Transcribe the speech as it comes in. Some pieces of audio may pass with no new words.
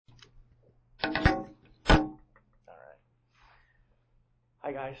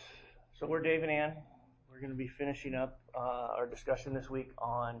Hi guys. So we're Dave and Ann. We're going to be finishing up our discussion this week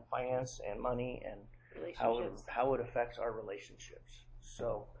on finance and money and how it affects our relationships.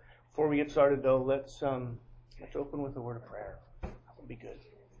 So before we get started though, let's open with a word of prayer. That would be good.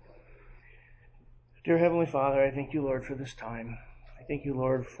 Dear Heavenly Father, I thank you, Lord, for this time. I thank you,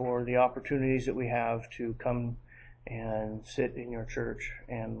 Lord, for the opportunities that we have to come and sit in your church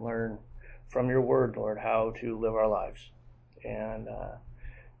and learn from your word, Lord, how to live our lives. And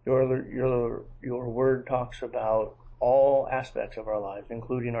your word talks about all aspects of our lives,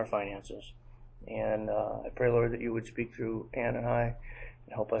 including our finances. And I pray, Lord, that you would speak through Ann and I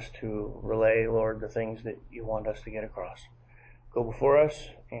and help us to relay, Lord, the things that you want us to get across. Go before us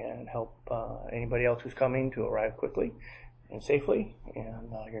and help anybody else who's coming to arrive quickly and safely. In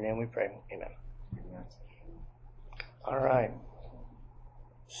your name we pray. Amen. All right.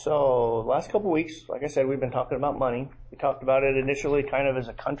 So, last couple weeks, like I said, we've been talking about money. We talked about it initially kind of as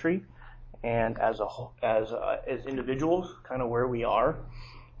a country and as individuals, kind of where we are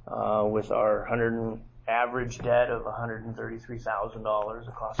with our average debt of $133,000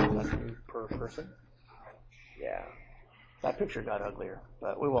 across the country per person. Yeah, that picture got uglier,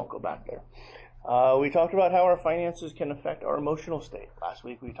 but we won't go back there. We talked about how our finances can affect our emotional state. Last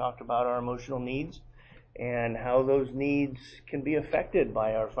week we talked about our emotional needs and how those needs can be affected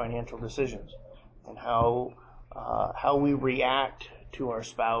by our financial decisions and how we react to our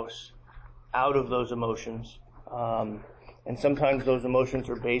spouse out of those emotions. And sometimes those emotions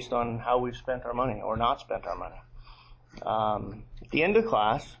are based on how we've spent our money or not spent our money. At the end of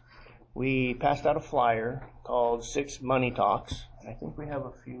class, we passed out a flyer called 6 Money Talks. And I think we have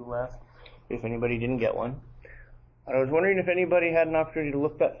a few left if anybody didn't get one. I was wondering if anybody had an opportunity to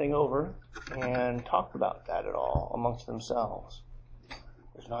look that thing over and talk about that at all amongst themselves.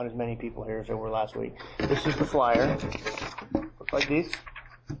 There's not as many people here as there were last week. This is the flyer. Looks like these.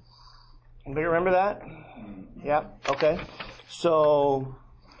 Anybody remember that? Yeah? Okay. So,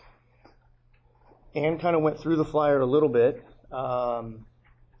 Ann kind of went through the flyer a little bit,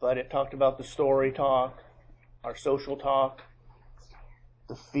 but it talked about the story talk, our social talk,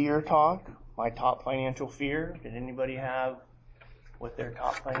 the fear talk, my top financial fear. Did anybody have what their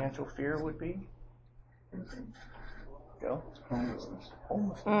top financial fear would be? Joe?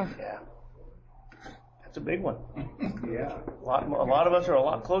 Homelessness. Yeah. That's a big one. Yeah. A lot of us are a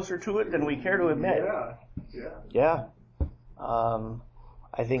lot closer to it than we care to admit. Yeah.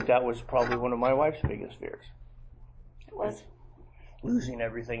 I think that was probably one of my wife's biggest fears. It was. Losing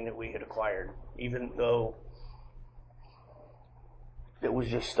everything that we had acquired, even though it was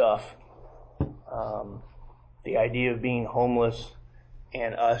just stuff. The idea of being homeless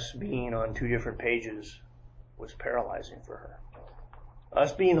and us being on 2 different pages was paralyzing for her.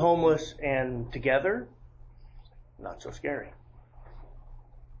 Us being homeless and together, not so scary.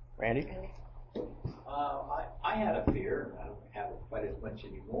 Randy? I had a fear. I don't have it quite as much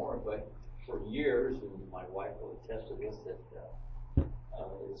anymore, but for years, and my wife will attest to this, that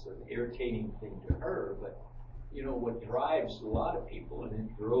it's an irritating thing to her, but you know what drives a lot of people, and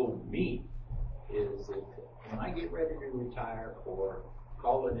it drove me, is that when I get ready to retire or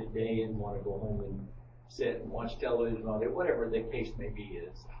call it a day and want to go home and sit and watch television all day, whatever the case may be,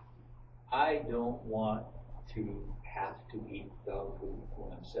 is I don't want to have to eat dog food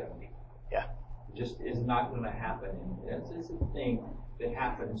when I'm 70. Yeah. It just is not going to happen. And it's a thing that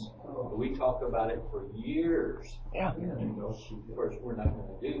happens. We talk about it for years. Yeah. And of course, we're not going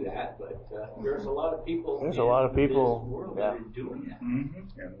to do that, but there's a lot of people in this world that are doing it.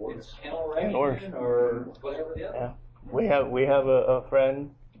 Mm-hmm. And worse. Generation or whatever the other. Yeah. We have a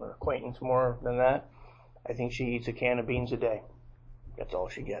friend or acquaintance more than that. I think she eats a can of beans a day. That's all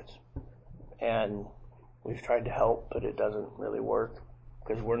she gets. And we've tried to help, but it doesn't really work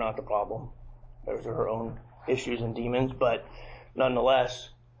because we're not the problem. Those are her own issues and demons, but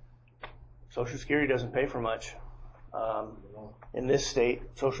nonetheless, Social Security doesn't pay for much. In this state,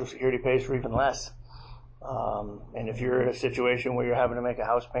 Social Security pays for even less. And if you're in a situation where you're having to make a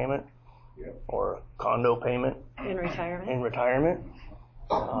house payment or a condo payment In retirement,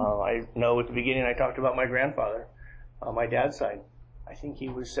 I know at the beginning I talked about my grandfather on my dad's side. I think he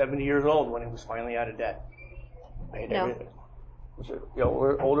was 70 years old when he was finally out of debt. Paid everything. Was it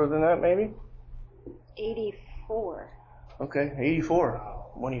older than that, maybe? 84. Okay, 84,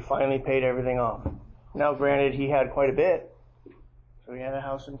 when he finally paid everything off. Now, granted, he had quite a bit. So he had a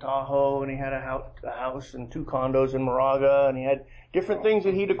house in Tahoe, and he had a house and 2 condos in Moraga, and he had different things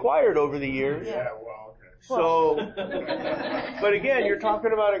that he'd acquired over the years. Yeah, well, okay. So, but again, you're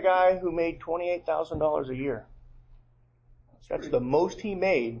talking about a guy who made $28,000 a year. That's the most he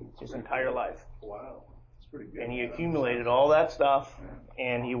made his entire life. Wow. pretty good. And he accumulated all that stuff,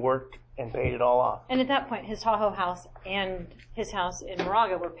 and he worked and paid it all off. And at that point, his Tahoe house and his house in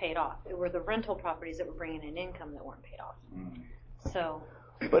Moraga were paid off. It were the rental properties that were bringing in income that weren't paid off. So.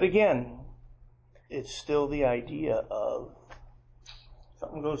 But again, it's still the idea of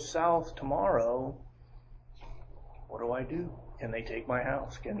something goes south tomorrow. What do I do? Can they take my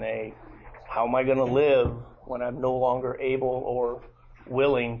house? How am I going to live when I'm no longer able or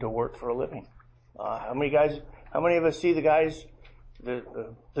willing to work for a living? How many of us see the guys,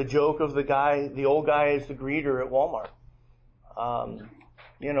 the joke of the old guy is the greeter at Walmart?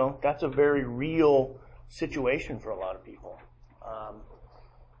 That's a very real situation for a lot of people.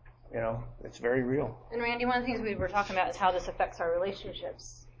 It's very real. And Randy, one of the things we were talking about is how this affects our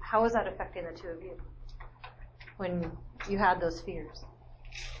relationships. How is that affecting the two of you when you had those fears?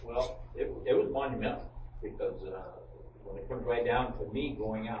 Well, it was monumental because when it comes right down to me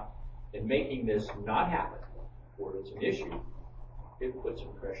going out and making this not happen, where it's an issue, it puts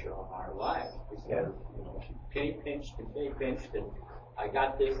some pressure on our lives because penny pinched and penny pinched, and I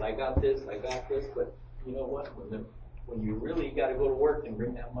got this, but you know what? When you really got to go to work and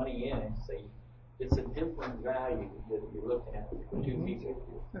bring that money in and say it's a different value that you're looking at for two people.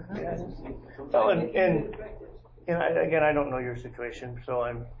 Again, I don't know your situation, so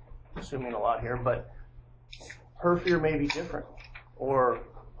I'm assuming a lot here, but her fear may be different, or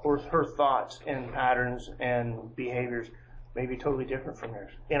her thoughts and patterns and behaviors may be totally different from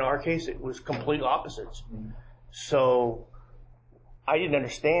yours. In our case, it was complete opposites. So I didn't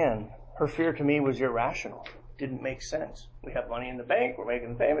understand. Her fear to me was irrational. Didn't make sense. We have money in the bank, we're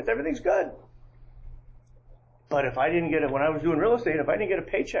making payments, everything's good. But if I didn't get it, when I was doing real estate, if I didn't get a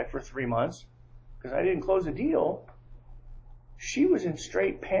paycheck for 3 months, because I didn't close a deal, she was in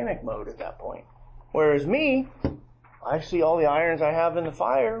straight panic mode at that point. Whereas me, I see all the irons I have in the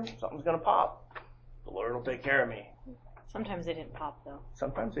fire, something's going to pop. The Lord will take care of me. Sometimes they didn't pop, though.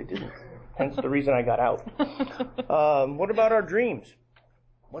 Sometimes they didn't. Hence the reason I got out. What about our dreams?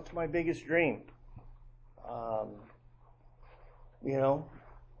 What's my biggest dream?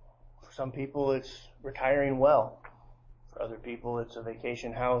 For some people it's retiring well. For other people it's a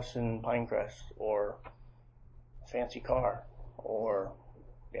vacation house in Pinecrest or a fancy car or,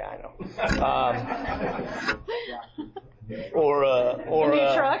 I know. Or a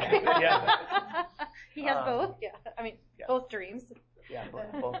new truck. Yeah. He has both. Yeah. Both dreams. Yeah,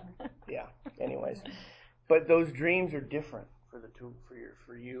 both. Yeah. Anyways, but those dreams are different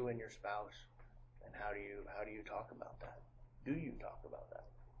for you and your spouse. And how do you talk about that? Do you talk about that?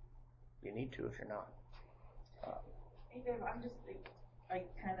 You need to if you're not. Hey Dave, I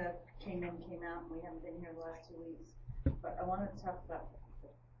kind of came in, came out, and we haven't been here the last 2 weeks. But I wanted to talk about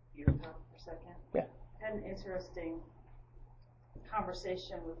your topic for a second. Yeah. I had an interesting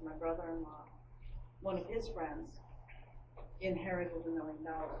conversation with my brother-in-law. One of his friends inherited $1 million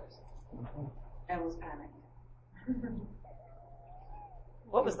and was panicked.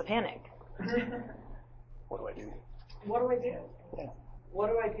 What was the panic? What do I do? What do I do? Yeah. What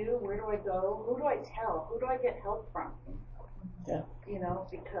do I do? Where do I go? Who do I tell? Who do I get help from? Yeah.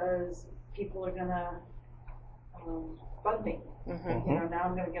 Because people are gonna bug me. Now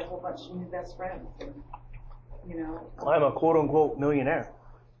I'm gonna get a whole bunch of new best friends. And, I'm a quote unquote millionaire.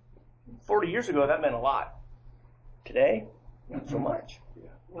 40 years ago, that meant a lot. Today, not so much.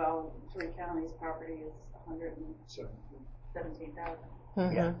 Well, 3 counties property is $117,000.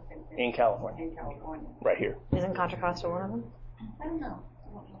 Yeah. In California. In California. Right here. Isn't Contra Costa one of them? I don't know.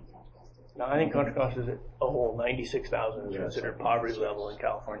 No, I think Contra Costa is at a whole 96,000 is considered poverty level in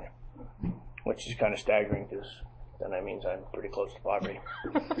California, which is kind of staggering because then that means I'm pretty close to poverty,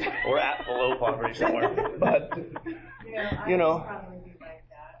 or at below poverty somewhere. But I would probably be like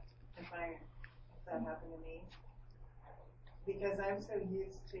that if that happened to me, because I'm so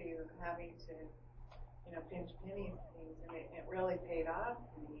used to having to, pinch pennies and things, and it really paid off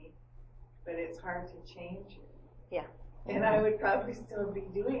for me. But it's hard to change it. Yeah. And I would probably still be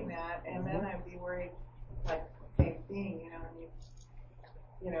doing that, and then I'd be worried, like same thing, and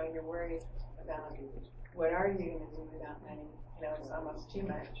you're worried about what are you going to do without money? It's almost too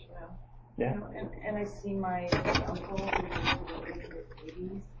much, Yeah. And I see my uncle who's in his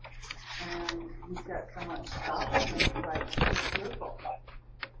 80s, and he's got so much stuff, and it's like it's beautiful.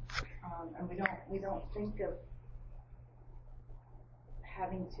 And we don't think of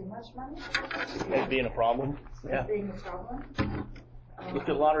having too much money As being a problem. Yeah. as being a problem. Look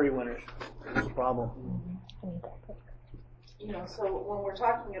at lottery winners. It's a problem. So when we're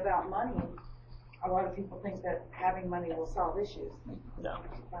talking about money, a lot of people think that having money will solve issues. No.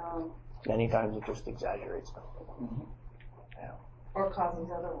 Many times it just exaggerates them. Yeah. Or causes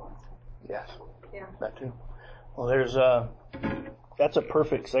other ones. Yes. Yeah. That too. Well, that's a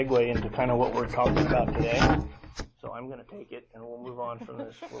perfect segue into kind of what we're talking about today. So I'm going to take it and we'll move on from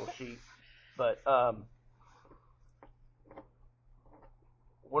this little sheet. But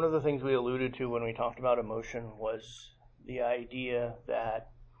one of the things we alluded to when we talked about emotion was the idea that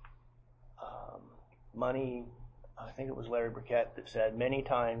money, I think it was Larry Burkett that said many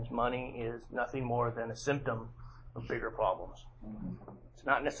times money is nothing more than a symptom of bigger problems. It's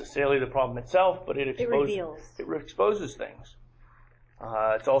not necessarily the problem itself, but it exposes things.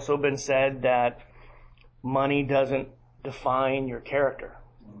 It's also been said that money doesn't define your character,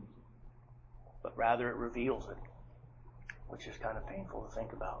 but rather it reveals it, which is kind of painful to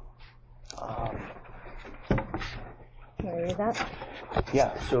think about. Can I read that?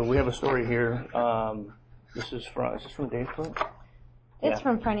 Yeah, so we have a story here. Is this from Dave's book? It's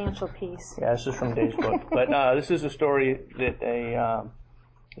from Financial Peace. Yeah, this is from Dave's book. But this is a story that I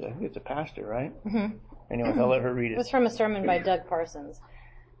think it's a pastor, right? Mm-hmm. Anyways, I'll let her read it. It was from a sermon by Doug Parsons.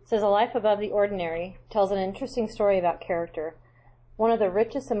 It says, A Life Above the Ordinary tells an interesting story about character. One of the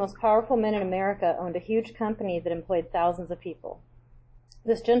richest and most powerful men in America owned a huge company that employed thousands of people.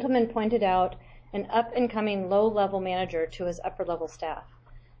 This gentleman pointed out an up-and-coming low-level manager to his upper-level staff.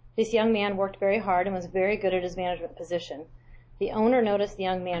 This young man worked very hard and was very good at his management position. The owner noticed the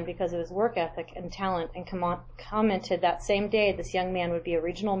young man because of his work ethic and talent and commented that same day this young man would be a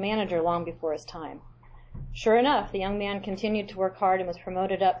regional manager long before his time. Sure enough, the young man continued to work hard and was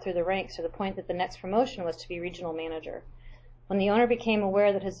promoted up through the ranks to the point that the next promotion was to be regional manager. When the owner became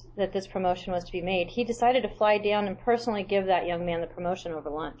aware that this promotion was to be made, he decided to fly down and personally give that young man the promotion over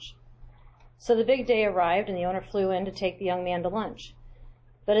lunch. So the big day arrived and the owner flew in to take the young man to lunch.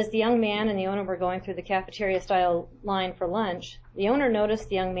 But as the young man and the owner were going through the cafeteria-style line for lunch, the owner noticed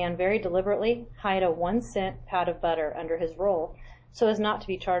the young man very deliberately hide a 1-cent pat of butter under his roll so as not to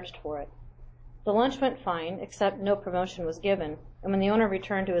be charged for it. The lunch went fine, except no promotion was given, and when the owner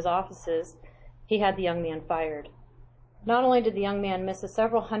returned to his offices, he had the young man fired. Not only did the young man miss a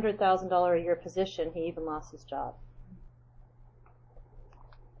several $100,000 a year position, he even lost his job.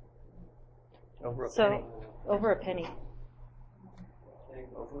 Over a penny. Over a penny.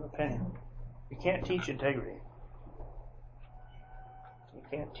 Over a penny. You can't teach integrity. You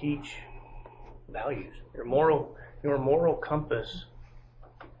can't teach values. Your moral compass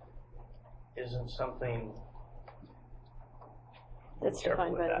isn't something That's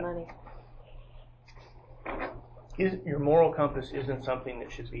defined by the money. Your moral compass isn't something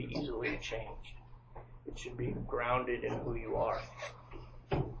that should be easily changed. It should be grounded in who you are.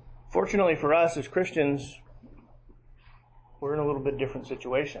 Fortunately for us as Christians, we're in a little bit different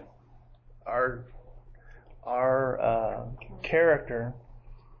situation. Our character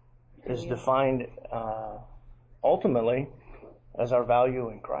is defined ultimately as our value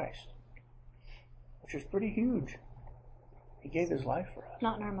in Christ, which is pretty huge. He gave his life for us.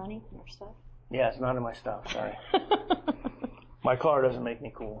 Not in our money, in our stuff. Yeah, it's not in my stuff, sorry. My car doesn't make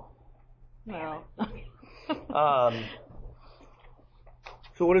me cool. Well.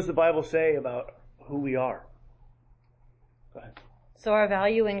 So what does the Bible say about who we are? Go ahead. So our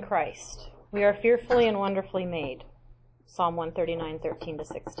value in Christ. We are fearfully and wonderfully made. Psalm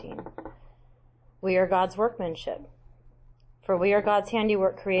 139:13-16. We are God's workmanship. For we are God's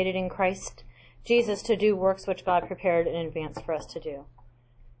handiwork created in Christ Jesus to do works which God prepared in advance for us to do.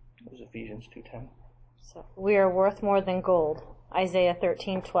 It was Ephesians 2:10. So we are worth more than gold. Isaiah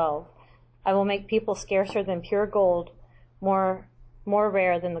 13:12. I will make people scarcer than pure gold, more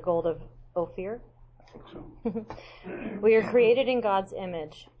rare than the gold of Ophir. I think so. We are created in God's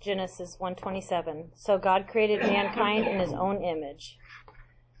image. Genesis 1:27. So God created mankind in his own image.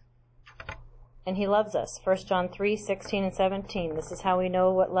 And he loves us. 1 John 3:16-17. This is how we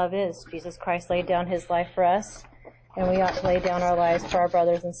know what love is. Jesus Christ laid down his life for us, and we ought to lay down our lives for our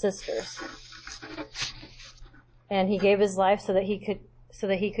brothers and sisters. And he gave his life so that he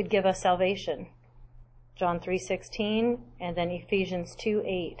could give us salvation. John 3:16, and then Ephesians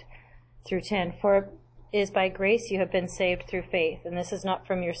 2:8-10. For it is by grace you have been saved through faith, and this is not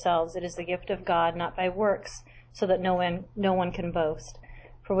from yourselves. It is the gift of God, not by works, so that no one can boast.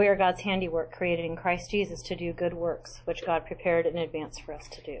 For we are God's handiwork, created in Christ Jesus to do good works, which God prepared in advance for us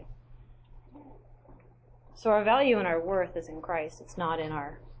to do. So our value and our worth is in Christ. It's not in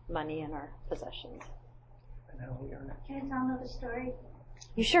our money and our possessions. And how we earn it. Can I tell another story?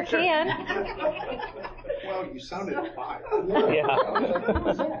 You sure can. Well, you sounded fine. Yeah.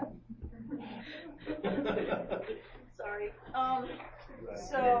 Sorry.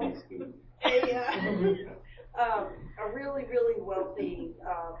 So a really, really wealthy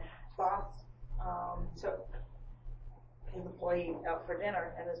boss took his employee out for for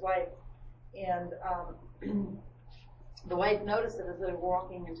dinner, and his wife. And the wife noticed that as they were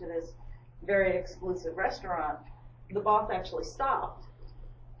walking into this very exclusive restaurant, the boss actually stopped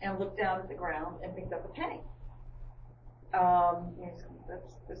and looked down at the ground and picked up a penny.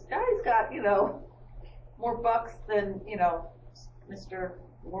 This guy's got, more bucks than, Mr.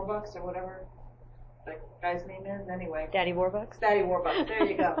 Warbucks or whatever that guy's name is. Anyway. Daddy Warbucks? Daddy Warbucks. There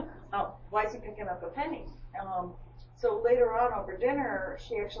you go. Why is he picking up a penny? So later on over dinner,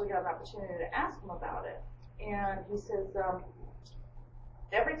 she actually got an opportunity to ask him about it. And he says,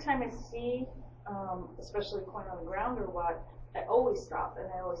 every time I see, especially a coin on the ground or what, I always stop and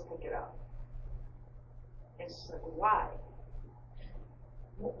I always pick it up. And she's like, why?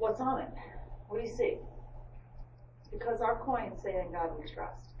 What's on it? What do you see? Because our coins say in God we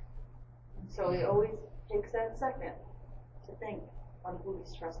trust. So he always takes that second to think on who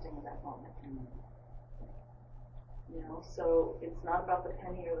he's trusting in that moment. So it's not about the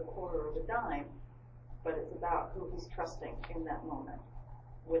penny or the quarter or the dime, but it's about who he's trusting in that moment,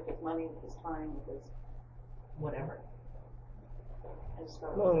 with his money, with his time, with his whatever. And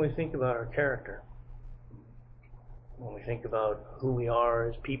so, Well, when we think about our character, when we think about who we are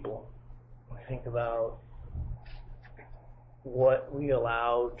as people, when we think about what we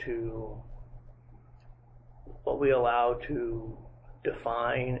allow to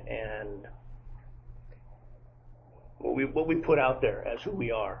define and what we put out there as who we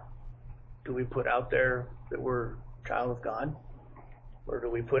are. Do we put out there that we're a child of God? Or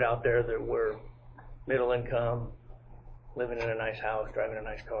do we put out there that we're middle income, living in a nice house, driving a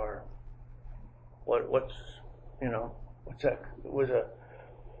nice car? What's that? It was a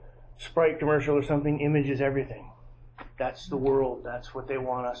Sprite commercial or something. Image is everything. That's the world. That's what they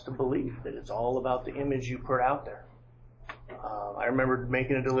want us to believe, that it's all about the image you put out there. I remember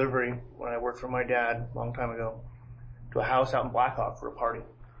making a delivery when I worked for my dad a long time ago to a house out in Blackhawk for a party.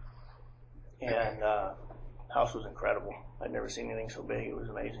 And the house was incredible. I'd never seen anything so big. It was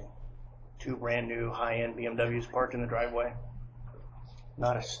amazing. 2 brand new high-end BMWs parked in the driveway.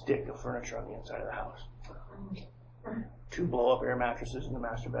 Not a stick of furniture on the inside of the house. 2 blow-up air mattresses in the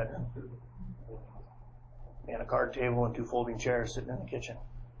master bedroom. And a card table and 2 folding chairs sitting in the kitchen.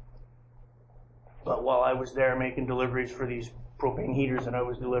 But while I was there making deliveries for these propane heaters that I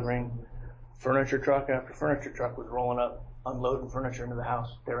was delivering, furniture truck after furniture truck was rolling up, unloading furniture into the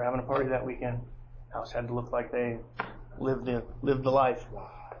house. They were having a party that weekend. House had to look like they lived the life.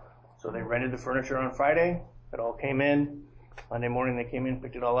 So they rented the furniture on Friday. It all came in. Monday morning they came in,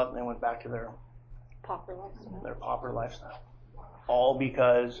 picked it all up, and they went back to their pauper lifestyle. All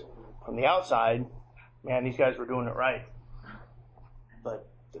because from the outside, man, these guys were doing it right. But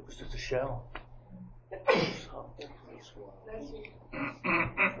it was just a shell.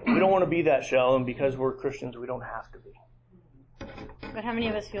 We don't want to be that shell, and because we're Christians, we don't have to be. But how many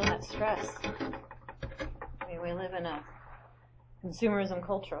of us feel that stress? I mean, we live in a consumerism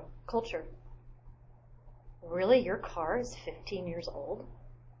culture. Really? Your car is 15 years old?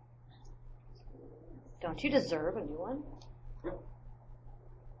 Don't you deserve a new one?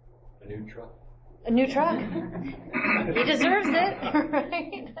 A new truck. A new truck. He deserves it,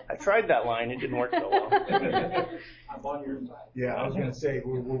 right? I tried that line. It didn't work so well. I'm on your side. Yeah, I was going to say,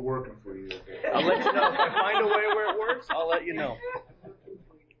 we're working for you. I'll let you know. If I find a way where it works, I'll let you know.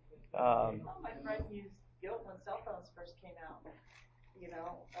 my friend used guilt when cell phones first came out.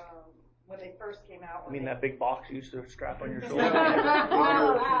 When they first came out. I mean, that big box you used to strap on your shoulder.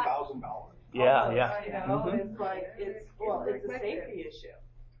 $2,000. Yeah. It's like, it's a safety issue.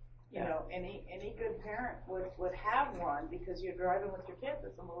 Any good parent would have one because you're driving with your kids.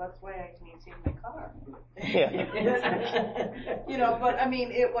 And well, that's why I maintain my car. Yeah. But I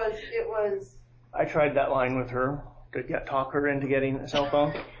mean, it was. I tried that line with her to talk her into getting a cell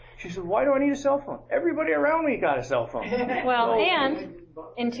phone. She said, "Why do I need a cell phone? Everybody around me got a cell phone." Well, and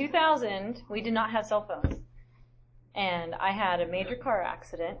in 2000, we did not have cell phones. And I had a major car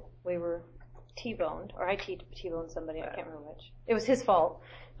accident. We were T-boned, or I T-boned somebody. I can't remember which. It was his fault.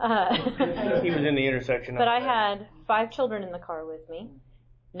 He was in the intersection. But I had 5 children in the car with me.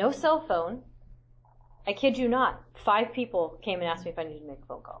 No cell phone. I kid you not. 5 people came and asked me if I needed to make a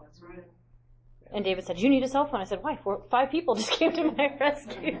phone call. That's right. And David said, "You need a cell phone." I said, "Why? 5 people just came to my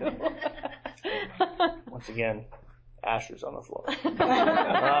rescue." Once again, ashes on the floor.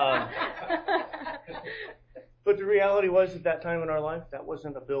 But the reality was, at that time in our life, that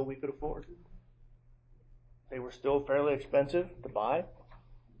wasn't a bill we could afford. They were still fairly expensive to buy.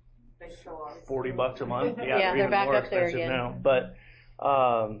 They still are. $40 a month. Yeah, they're back more up there expensive again. now. But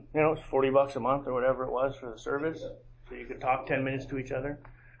it's $40 a month or whatever it was for the service, so you could talk 10 minutes to each other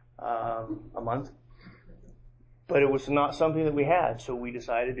a month. But it was not something that we had, so we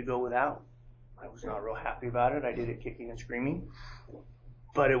decided to go without. I was not real happy about it. I did it kicking and screaming,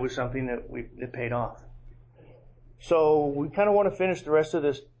 but it was something that paid off. So we kind of want to finish the rest of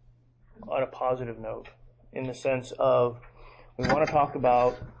this on a positive note, in the sense of we want to talk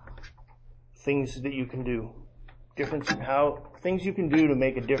about things that you can do, things you can do to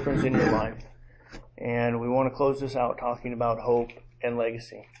make a difference in your life. And we want to close this out talking about hope and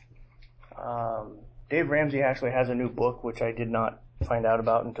legacy. Dave Ramsey actually has a new book, which I did not find out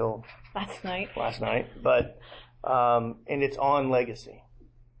about until last night. But and it's on legacy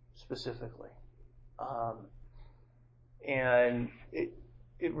specifically, and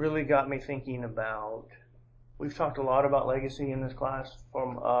it really got me thinking about. We've talked a lot about legacy in this class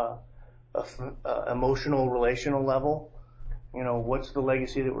from a emotional, relational level. You know, what's the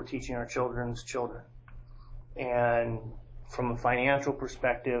legacy that we're teaching our children's children? And from a financial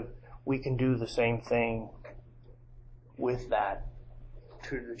perspective, we can do the same thing with that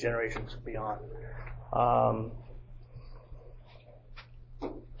to the generations beyond.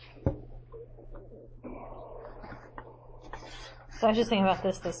 So I was just thinking about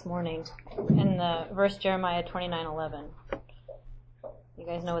this morning in the verse Jeremiah 29:11. You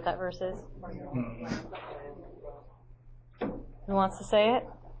guys know what that verse is? Who wants to say it?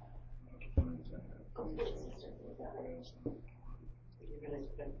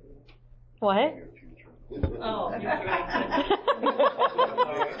 What? Oh, you're right.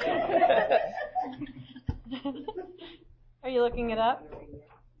 Are you looking it up?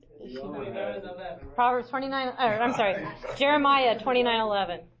 Proverbs 29, I'm sorry, Jeremiah 29:11.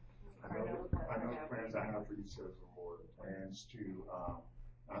 I know the plans I have for you, says the Lord. Plans to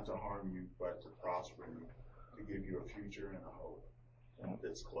not to harm you, but to prosper you, to give you a future and a hope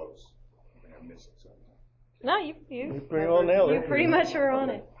that's close. I think I'm missing something. No, you pretty well nailed it. You pretty much are on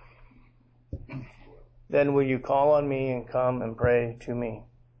it. Then will you call on me and come and pray to me,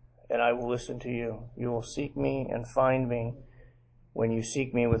 and I will listen to you. You will seek me and find me when you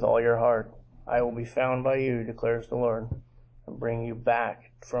seek me with all your heart. I will be found by you, declares the Lord, and bring you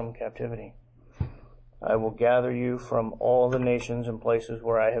back from captivity. I will gather you from all the nations and places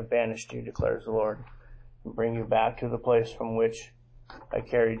where I have banished you, declares the Lord, and bring you back to the place from which I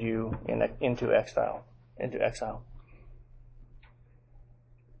carried you into exile.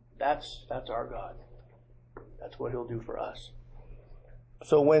 That's our God. That's what He'll do for us.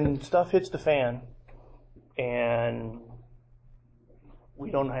 So when stuff hits the fan and we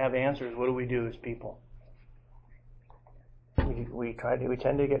don't have answers, what do we do as people? We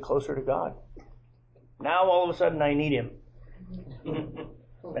tend to get closer to God. Now all of a sudden I need Him.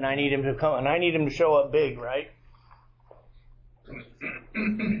 And I need Him to come, and I need Him to show up big, right?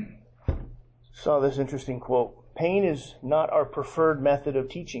 Saw this interesting quote. Pain is not our preferred method of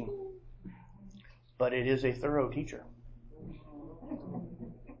teaching, but it is a thorough teacher.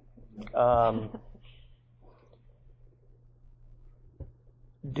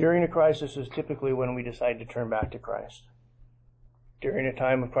 During a crisis is typically when we decide to turn back to Christ. During a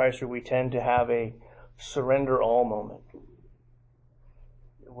time of crisis, we tend to have a surrender all moment.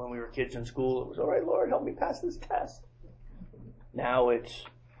 When we were kids in school, it was, all right, Lord, help me pass this test. Now it's,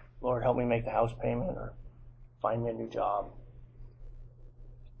 Lord, help me make the house payment or find me a new job.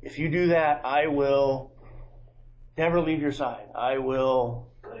 If you do that, I will never leave your side. I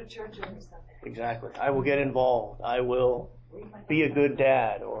will Go to church every Sunday. Exactly. I will get involved. I will be a good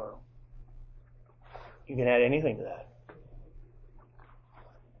dad, or you can add anything to that.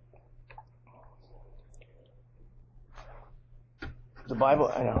 The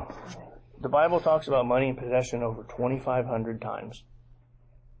Bible talks about money and possession over 2,500 times.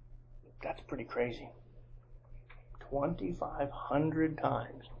 That's pretty crazy. 2,500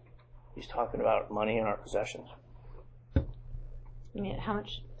 times He's talking about money and our possessions. I mean, how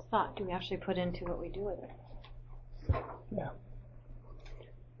much thought do we actually put into what we do with it? Yeah.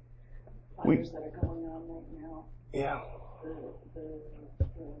 Fires that are going on right now. Yeah. The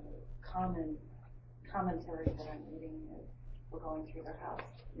commentary that I'm reading is we're going through their house,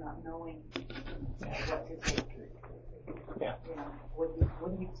 not knowing what to take. Yeah. You know, what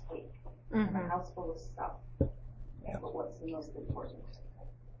do you take? Mm-hmm. A house full of stuff. Yeah. But what's the most important?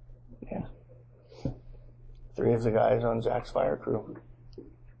 Yeah. 3 of the guys on Zach's fire crew,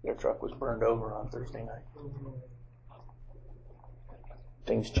 their truck was burned over on Thursday night.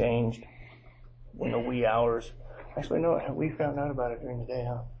 Things changed in the wee hours. Actually, no, we found out about it during the day,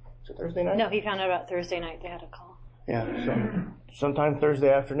 huh? Was it Thursday night? No, he found out about Thursday night. They had a call. Yeah, so sometime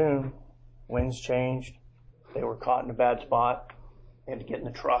Thursday afternoon, winds changed. They were caught in a bad spot. They had to get in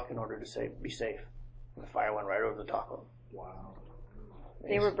the truck in order to be safe. And the fire went right over the top of them. Wow.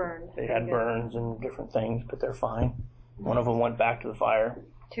 They were burned. They had burns and different things, but they're fine. One of them went back to the fire.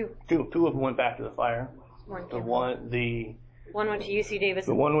 Two of them went back to the fire. One went to UC Davis.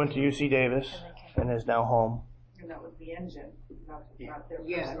 The one went to UC Davis and is now home. And that was the engine, not their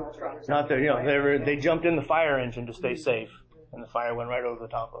personal truck. Not their, they jumped in the fire engine to stay safe, and the fire went right over the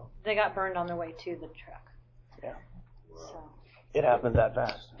top of them. They got burned on their way to the truck. Yeah. So. It happened that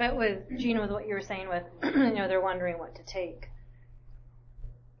fast. But with Gina, with what you were saying with, they're wondering what to take.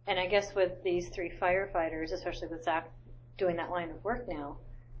 And I guess with these 3 firefighters, especially with Zach doing that line of work now,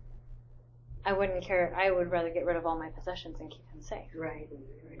 I wouldn't care. I would rather get rid of all my possessions and keep him safe. Right.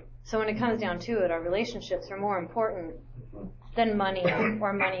 So when it comes down to it, our relationships are more important than money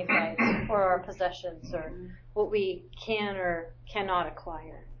or money fights or our possessions or what we can or cannot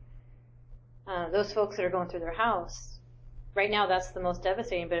acquire. Those folks that are going through their house, right now that's the most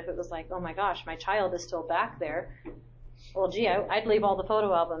devastating, but if it was like, oh my gosh, my child is still back there, well, gee, I'd leave all the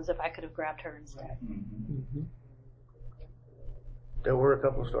photo albums if I could have grabbed her instead. Mm-hmm. There were a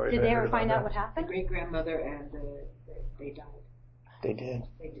couple of stories. Did they ever find out what happened? The great-grandmother and they died. They did.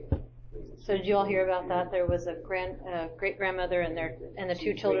 So did you all hear about that? There was a great-grandmother and the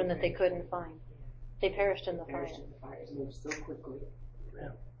 2 children that they couldn't find. They perished in the fire. It moved so quickly. Yeah,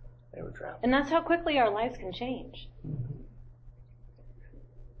 they were trapped. And that's how quickly our lives can change.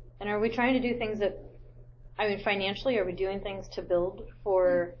 And are we trying to do things financially, are we doing things to build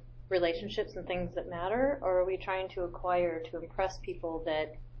for relationships and things that matter, or are we trying to acquire to impress people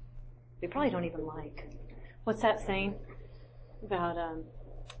that we probably don't even like? What's that saying about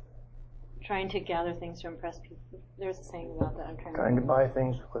trying to gather things to impress people? There's a saying about that. I'm trying to buy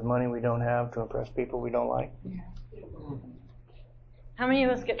things with money we don't have to impress people we don't like. Yeah. How many of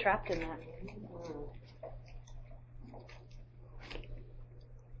us get trapped in that?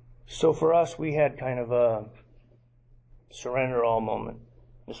 So for us, we had kind of a surrender all moment.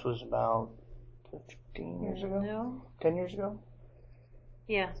 This was about 15 years ago? No. 10 years ago?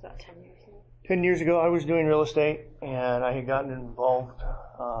 Yeah, it's about 10 years ago. 10 years ago, I was doing real estate, and I had gotten involved.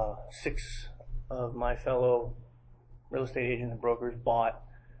 6 of my fellow real estate agents and brokers bought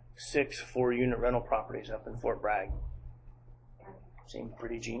 6 4-unit rental properties up in Fort Bragg. Seemed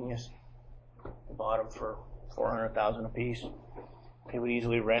pretty genius. They bought them for $400,000 a piece. They would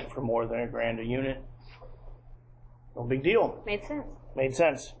easily rent for more than $1,000 a unit. No big deal. Made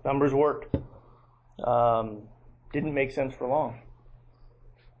sense. Numbers worked. Didn't make sense for long.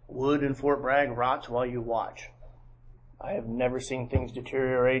 Wood in Fort Bragg rots while you watch. I have never seen things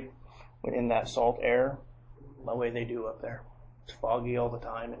deteriorate when in that salt air the way they do up there. It's foggy all the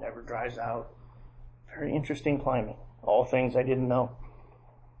time. It never dries out. Very interesting climate. All things I didn't know.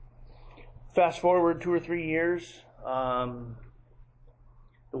 Fast forward 2 or 3 years.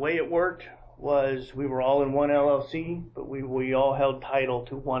 The way it worked was we were all in one LLC, but we all held title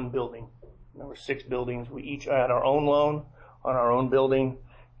to one building. There were 6 buildings. We each had our own loan on our own building,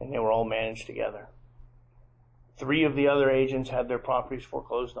 and they were all managed together. 3 of the other agents had their properties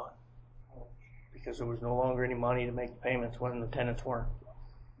foreclosed on because there was no longer any money to make the payments when the tenants weren't.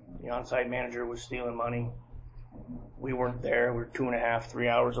 The on-site manager was stealing money. We weren't there. We were 2.5, 3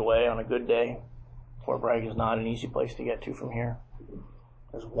 hours away on a good day. Fort Bragg is not an easy place to get to from here.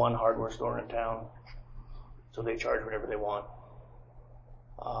 There's one hardware store in town, so they charge whatever they want.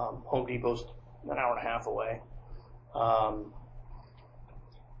 Home Depot's an hour and a half away.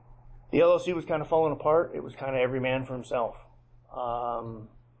 The LLC was kind of falling apart. It was kind of every man for himself.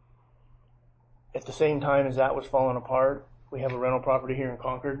 At the same time as that was falling apart, we have a rental property here in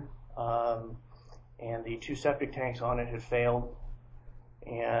Concord, and the 2 septic tanks on it had failed,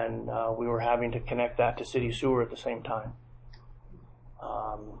 and we were having to connect that to city sewer at the same time.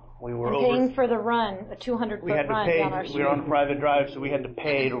 We were paying for the run, a 200-foot run down our street. We were on a private drive, so we had to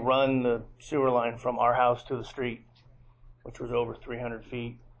pay to run the sewer line from our house to the street, which was over 300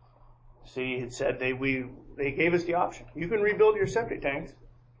 feet. The city had said they gave us the option. You can rebuild your septic tanks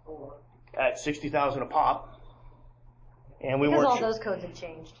at $60,000 a pop, and we weren't because all sure. Those codes had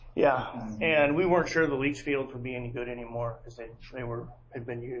changed. Yeah, and we weren't sure the leach fields would be any good anymore because they had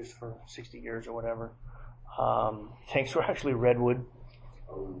been used for 60 years or whatever. Tanks were actually redwood.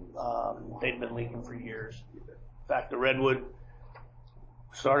 They'd been leaking for years. In fact, the redwood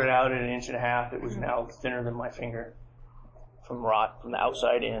started out at 1.5 inches. It was now thinner than my finger from rot from the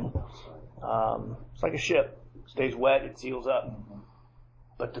outside in. It's like a ship. It stays wet, it seals up.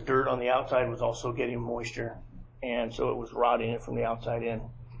 But the dirt on the outside was also getting moisture, and so it was rotting it from the outside in.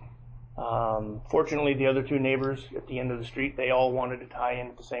 Fortunately, the other 2 neighbors at the end of the street, they all wanted to tie in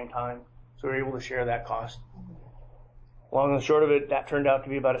at the same time, so we were able to share that cost. Long and the short of it, that turned out to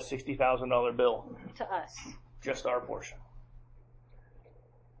be about a $60,000 bill. To us. Just our portion.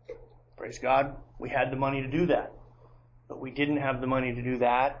 Praise God, we had the money to do that. But we didn't have the money to do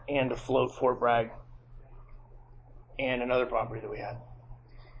that and to float Fort Bragg and another property that we had.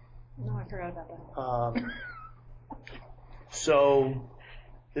 No, I forgot about that. So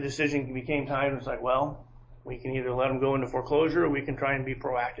the decision became time. It's like, well, we can either let them go into foreclosure or we can try and be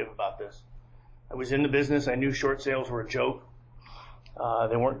proactive about this. I was in the business. I knew short sales were a joke.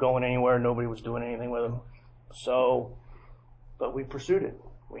 They weren't going anywhere. Nobody was doing anything with them. So, but we pursued it.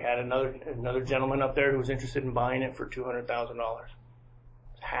 We had another gentleman up there who was interested in buying it for $200,000.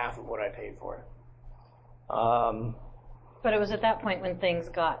 Half of what I paid for it. But it was at that point when things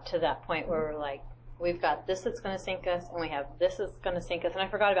got to that point where we're like, we've got this that's going to sink us, and we have this that's going to sink us, and I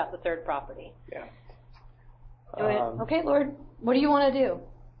forgot about the third property. Yeah. And we went, okay, Lord, what do you want to do?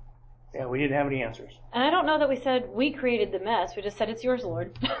 Yeah, we didn't have any answers. And I don't know that we said we created the mess. We just said, it's yours,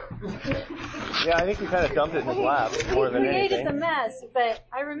 Lord. Yeah, I think we kind of dumped it in his lap more than We created anything. the mess, but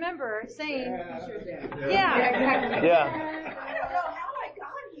I remember saying, Yeah. I don't know how I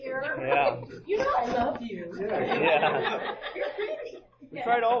got here. Yeah. You know I love you. Yeah. We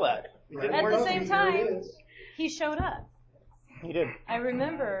tried all that. It didn't At work. the same time, he showed up. He did. I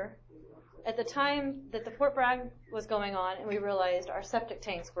remember at the time that the Fort Bragg was going on and we realized our septic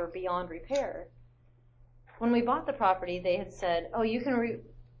tanks were beyond repair. When we bought the property, they had said, oh, you can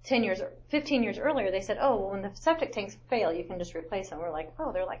 15 years earlier, they said, oh, well, when the septic tanks fail, you can just replace them. We're like,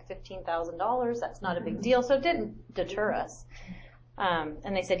 oh, they're like $15,000. That's not a big deal. So it didn't deter us.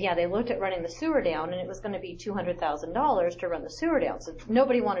 And they said, yeah, they looked at running the sewer down and it was going to be $200,000 to run the sewer down. So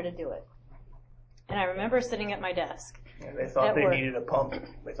nobody wanted to do it. And I remember sitting at my desk. And they thought they needed a pump.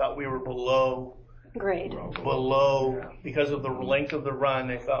 They thought we were below, Grade. because of the length of the run,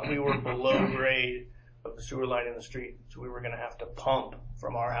 they thought we were below grade of the sewer line in the street. So we were going to have to pump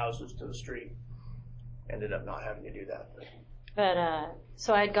from our houses to the street. Ended up not having to do that. But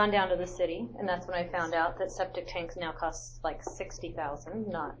so I had gone down to the city, and that's when I found out that septic tanks now cost like $60,000,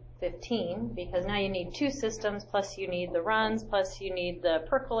 not $15,000, because now you need 2 systems, plus you need the runs, plus you need the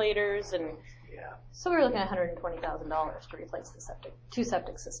percolators, and Yeah. so we were looking at $120,000 to replace the 2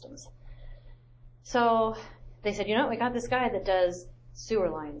 septic systems. So they said, you know what, we got this guy that does sewer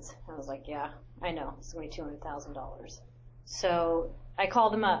lines. I was like, yeah, I know, it's going to be $200,000. So I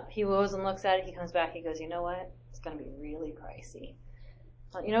called him up. He goes and looks at it. He comes back. He goes, you know what? It's going to be really pricey.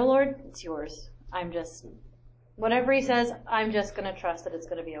 Well, you know, Lord, it's yours. Whatever he says, I'm just going to trust that it's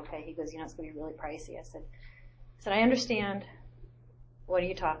going to be okay. He goes, you know, it's going to be really pricey. I said, I understand. What are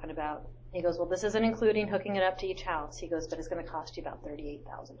you talking about? He goes, well, this isn't including hooking it up to each house. He goes, but it's going to cost you about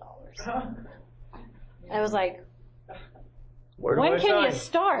 $38,000. I was like, Where do when I can you sign?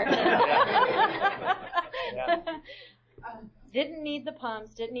 start? Yeah. Didn't need the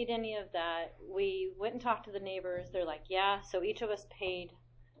pumps, didn't need any of that. We went and talked to the neighbors. They're like, yeah, so each of us paid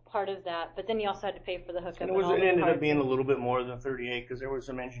part of that, but then you also had to pay for the hookup. It ended up being a little bit more than 38 because there was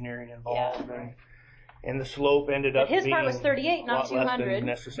some engineering involved. Yeah. And the slope ended up his being part was 38, not a lot less 200. than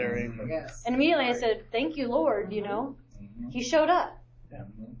necessary. But Yes. And immediately I said, thank you, Lord, you know. He showed up. Yeah.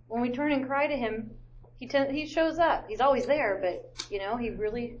 When we turn and cry to him, he shows up. He's always there, but, you know, he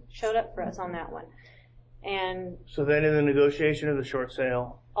really showed up for us on that one. And So then in the negotiation of the short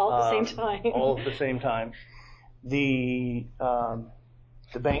sale, all at the same time. all at the same time, the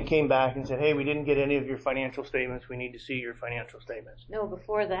bank came back and said, hey, we didn't get any of your financial statements. We need to see your financial statements. No,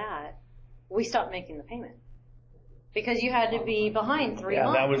 before that, we stopped making the payment. Because you had to be behind 3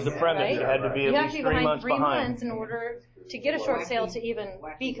 months. Yeah, that was the premise. Right? You had to be You at have least to be 3 behind months 3 behind. months in order to get a short sale to even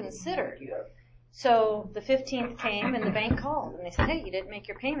be considered. So the 15th came and the bank called and they said, hey, you didn't make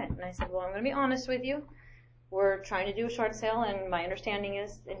your payment. And I said, well, I'm going to be honest with you. We're trying to do a short sale and my understanding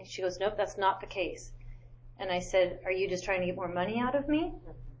is, and she goes, nope, that's not the case. And I said, are you just trying to get more money out of me?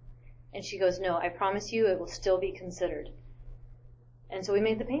 And she goes, no, I promise you it will still be considered. And so we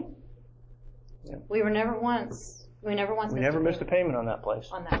made the payment. Yeah. We never missed a payment on that place.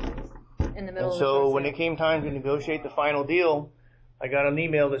 on that place in the middle And of the so short when sale. it came time to negotiate the final deal, I got an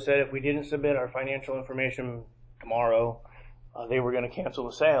email that said if we didn't submit our financial information tomorrow, they were going to cancel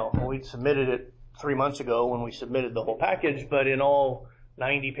the sale. Well, we'd submitted it 3 months ago when we submitted the whole package, but in all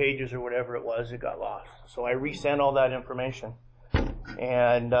 90 pages or whatever it was, it got lost. So I resent all that information.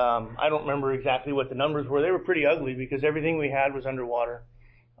 And I don't remember exactly what the numbers were. They were pretty ugly because everything we had was underwater.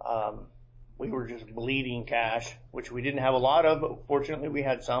 We were just bleeding cash, which we didn't have a lot of, but fortunately we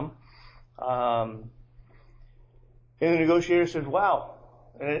had some. And the negotiator says, wow.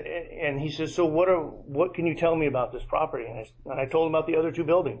 And he says, so what can you tell me about this property? And I told him about the other 2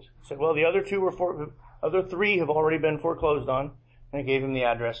 buildings. I said, well, the other 3 have already been foreclosed on. And I gave him the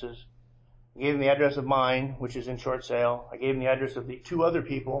addresses. I gave him the address of mine, which is in short sale. I gave him the address of the 2 other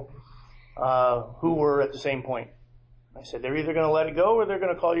people. who were at the same point. I said, they're either going to let it go or they're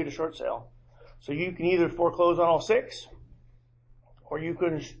going to call you to short sale. So you can either foreclose on all 6, or you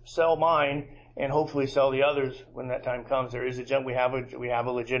can sell mine and hopefully sell the others when that time comes. There is we have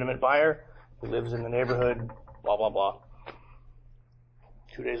a legitimate buyer who lives in the neighborhood, blah, blah, blah.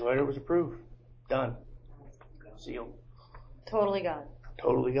 2 days later, it was approved. Done. Sealed. Totally God.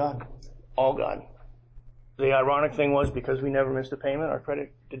 Totally God. All God. The ironic thing was, because we never missed a payment, our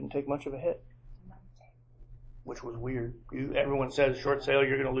credit didn't take much of a hit, which was weird. Everyone says short sale,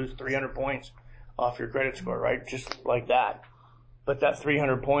 you're going to lose 300 points off your credit score, right? Just like that. But that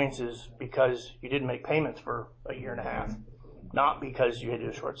 300 points is because you didn't make payments for a year and a half, not because you had to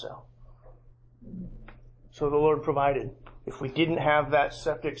do a short sale. So the Lord provided. If we didn't have that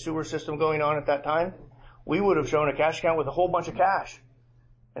septic sewer system going on at that time, we would have shown a cash account with a whole bunch of cash.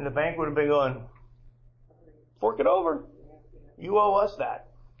 And the bank would have been going, fork it over. You owe us that.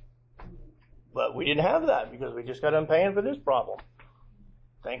 But we didn't have that because we just got done paying for this problem.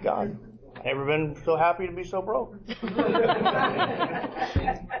 Thank God. Never been so happy to be so broke. That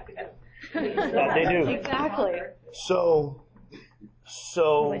they do. Exactly. So.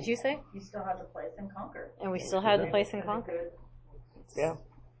 What did you say? You still have the place in Concord. And we still have the place in Concord. Yeah.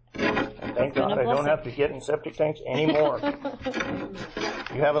 Thank God I don't have to get in septic tanks anymore.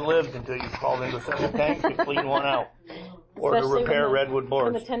 You haven't lived until you've crawled into a septic tank to clean one out. Or to Especially repair when redwood When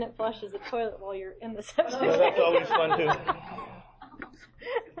boards. the tenant flushes the toilet while you're in the septic Yeah, that's always fun too.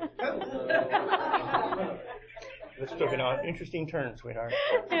 This took an interesting turn, sweetheart.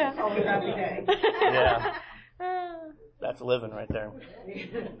 Yeah. Yeah. That's living right there.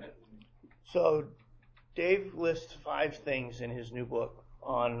 So Dave lists 5 things in his new book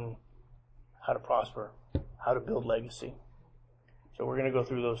on how to prosper, how to build legacy. So we're going to go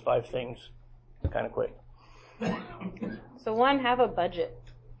through those 5 things kind of quick. So 1, have a budget.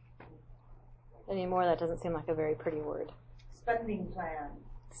 Anymore, that doesn't seem like a very pretty word. Spending plan.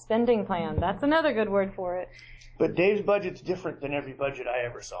 Spending plan. That's another good word for it. But Dave's budget's different than every budget I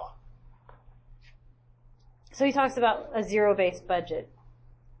ever saw. So he talks about a zero-based budget.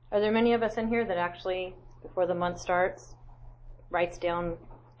 Are there many of us in here that actually, before the month starts, writes down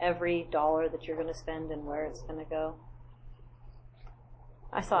every dollar that you're going to spend and where it's going to go?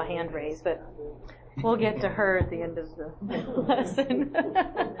 I saw a hand raised, but we'll get to her at the end of the lesson.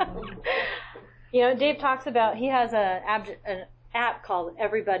 You know, Dave talks about, he has an app called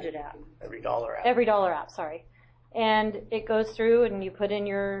Every Budget app. Every dollar out. Every dollar app, sorry. And it goes through and you put in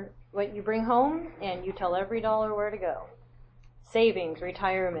what you bring home and you tell every dollar where to go. Savings,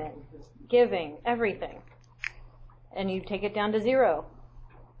 retirement, giving, everything. And you take it down to 0.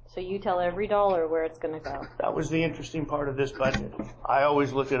 So you tell every dollar where it's going to go. That was the interesting part of this budget. I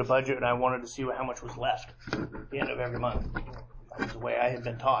always looked at a budget and I wanted to see how much was left at the end of every month. That was the way I had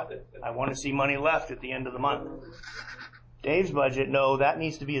been taught. I want to see money left at the end of the month. Dave's budget, no, that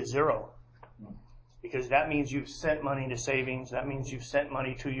needs to be a 0. Because that means you've sent money to savings. That means you've sent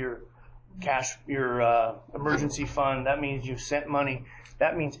money to your emergency fund. That means you've sent money.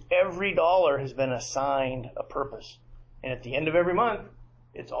 That means every dollar has been assigned a purpose. And at the end of every month,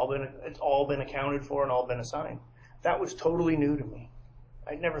 it's all been accounted for and all been assigned. That was totally new to me.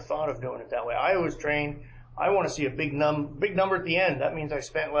 I'd never thought of doing it that way. I was trained, I want to see a big number at the end. That means I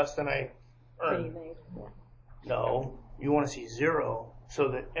spent less than I earned. No, you want to see 0 so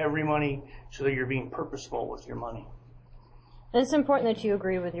that so that you're being purposeful with your money. And it's important that you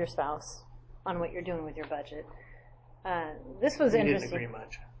agree with your spouse on what you're doing with your budget. This was interesting. We didn't agree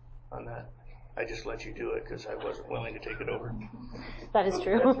much on that. I just let you do it because I wasn't willing to take it over. That is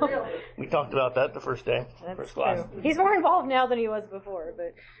true. We talked about that the first day, first class. True. He's more involved now than he was before.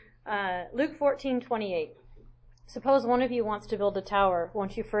 But Luke 14:28. Suppose one of you wants to build a tower.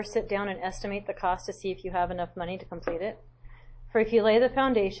 Won't you first sit down and estimate the cost to see if you have enough money to complete it? For if you lay the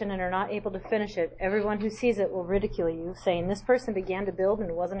foundation and are not able to finish it, everyone who sees it will ridicule you, saying, "This person began to build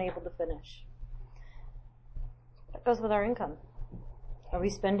and wasn't able to finish." That goes with our income. Are we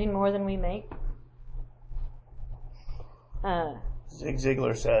spending more than we make? Zig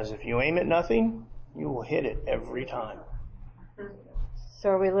Ziglar says, if you aim at nothing, you will hit it every time. So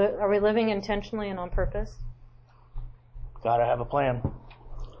are we living intentionally and on purpose? Gotta have a plan.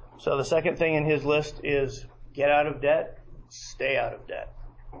 So the second thing in his list is get out of debt, stay out of debt.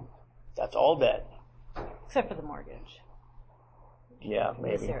 That's all debt. Except for the mortgage. Yeah,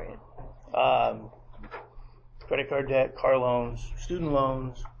 maybe. This area. Credit card debt, car loans, student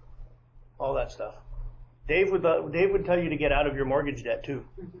loans, all that stuff. Dave would tell you to get out of your mortgage debt too.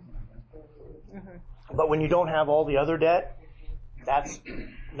 Mm-hmm. But when you don't have all the other debt, that's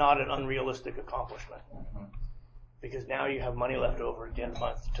not an unrealistic accomplishment. Because now you have money left over at the end of the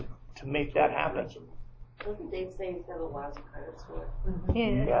month to to make that happen. Doesn't Dave say he's got a lousy credit score?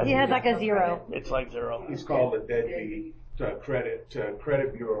 He has like a 0. It's like 0. He's called a deadbeat.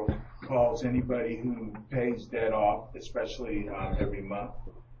 Credit bureau calls anybody who pays debt off, especially every month.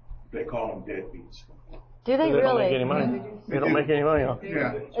 They call them deadbeats. Do they They don't make really? any money. They don't make any money off.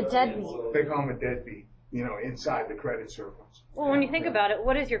 Yeah, A deadbeat. they call them a deadbeat. Inside the credit circles. Well, when you think about it,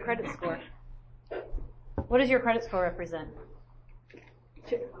 what is your credit score? What does your credit score represent?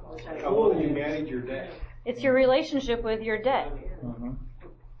 How well you manage your debt. It's your relationship with your debt. Mm-hmm.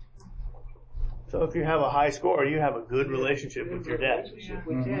 So if you have a high score, you have a good relationship with your debt.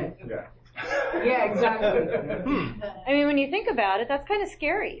 Yeah. Yeah, exactly. I mean, when you think about it, that's kind of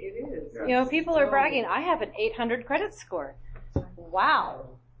scary. It is. Yeah. People are bragging, I have an 800 credit score. Wow.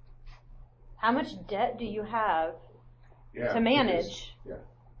 How much debt do you have Yeah, to manage Yeah.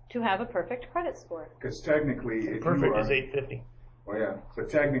 to have a perfect credit score? Because technically, if Perfect you are, is 850. well, yeah, but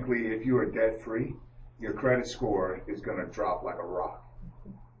technically, if you are debt free, your credit score is going to drop like a rock.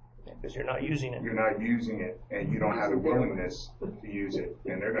 Because you're not using it. You're not using it, and you don't have the willingness to use it,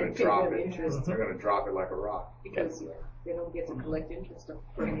 and they're going to drop it. They're going to drop it like a rock. Because they don't get to collect interest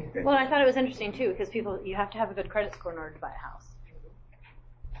on it. Well, I thought it was interesting too, because you have to have a good credit score in order to buy a house.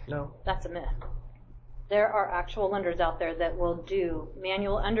 No. That's a myth. There are actual lenders out there that will do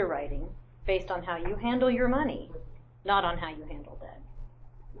manual underwriting based on how you handle your money, not on how you handle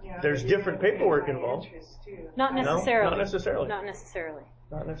debt. There's different paperwork involved. Not No, necessarily. not necessarily. Not necessarily.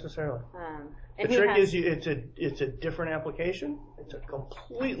 Not necessarily. The And who trick has- is it's a different application. It's a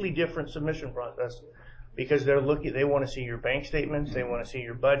completely different submission process because they want to see your bank statements, they want to see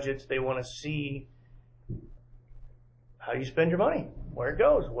your budgets, they want to see how you spend your money, where it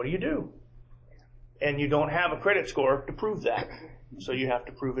goes, what do you do? And you don't have a credit score to prove that. So you have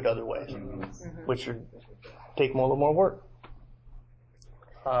to prove it other ways, which would take a little more work.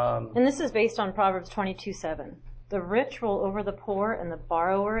 And this is based on Proverbs 22:7. The rich rule over the poor, and the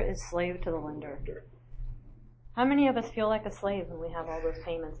borrower is slave to the lender. How many of us feel like a slave when we have all those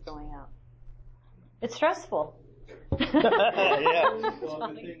payments going out? It's stressful. Yeah. Well,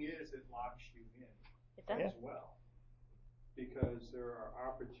 the thing is, it locks you in It does. as well. Because there are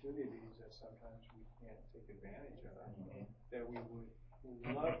opportunities that sometimes we can't take advantage of, that we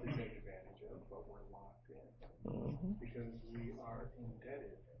would love to take advantage of, but we're locked in because we are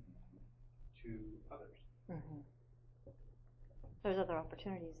indebted to others. There's other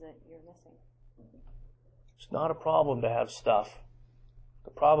opportunities that you're missing. It's not a problem to have stuff. The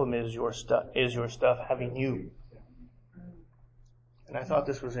problem is your stuff having you. And I thought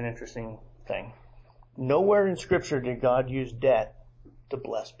this was an interesting thing. Nowhere in Scripture did God use debt to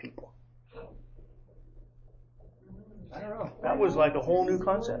bless people. I don't know. That was like a whole new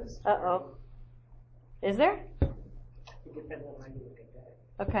concept. Uh-oh. Is there? It depends on how you look at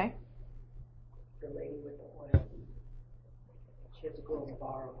that. Okay. The lady with the oil, she had to go and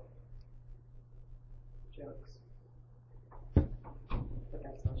borrow jugs. But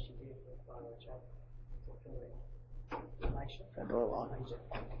that's all she did, was borrow a jug to fill it. Elisha. That door locked.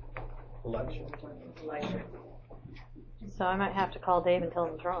 Elisha. So I might have to call Dave and tell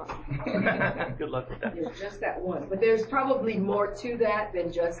him it's wrong. Good luck with that. There's just that one, but there's probably more to that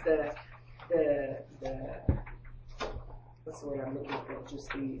than just the what's the word I'm looking for?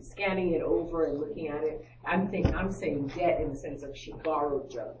 Just the scanning it over and looking at it. I'm saying debt in the sense of she borrowed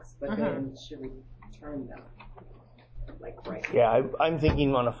jugs, but then she returned them. Like right. Yeah, I'm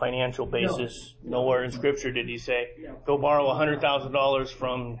thinking on a financial basis. Nowhere in Scripture did he say, go borrow $100,000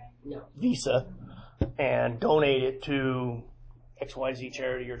 from Visa and donate it to XYZ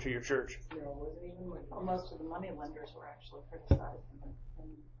charity or to your church. No, it wasn't even money. Well, most of the money lenders were actually criticized.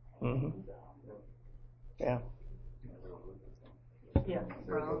 Yeah. Yeah.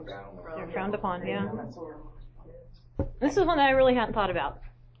 They're frowned upon, yeah. This is one that I really hadn't thought about.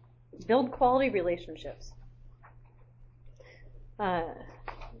 Build quality relationships.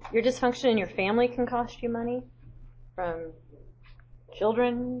 Your dysfunction in your family can cost you money, from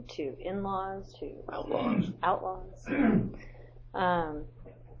children to in-laws to outlaws.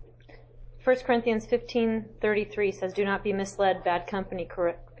 1 Corinthians 15:33 says, "Do not be misled. Bad company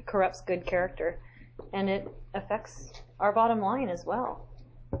corrupts good character," and it affects our bottom line as well.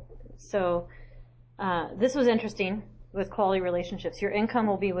 So this was interesting with quality relationships. Your income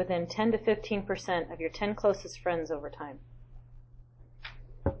will be within 10 to 15% of your 10 closest friends over time.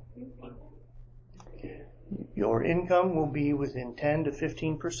 Your income will be within 10 to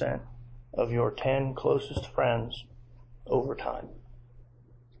 15% of your 10 closest friends over time.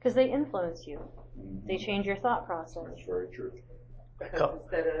 Because they influence you. They change your thought process. That's very true. Because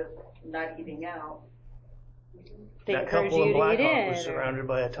instead of not eating out, They That encourage couple in you to eat Blackhawk was in. surrounded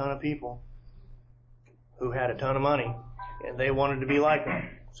by a ton of people who had a ton of money, and they wanted to be like them.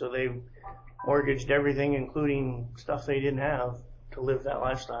 So they mortgaged everything, including stuff they didn't have, to live that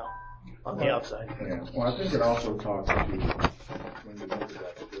lifestyle on the outside. Yeah. Well, I think it also talks to, when you look at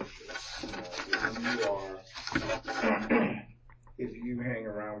that scripture, if you hang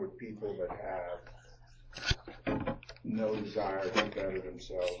around with people that have no desire to better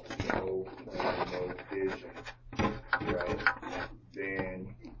themselves, no plan, no vision, right,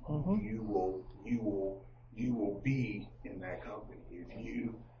 then you will be in that company.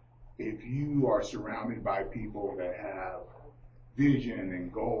 If you are surrounded by people that have vision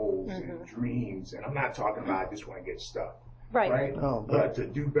and goals and dreams, and I'm not talking about I just want to get stuff, right? Oh, but to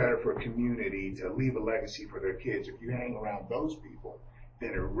do better for a community, to leave a legacy for their kids. If you hang around those people,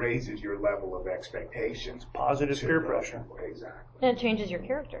 then it raises your level of expectations. Positive peer pressure. Exactly. And it changes your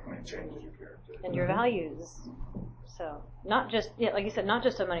character. And it changes your character. And your values. So not just, like you said, not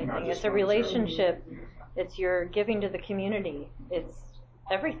just a money Not thing. just It's a money, relationship. It's your giving to the community. It's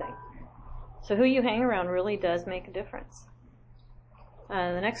everything. So who you hang around really does make a difference.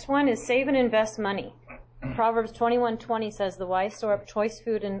 The next one is save and invest money. Proverbs 21:20 says, "The wise store up choice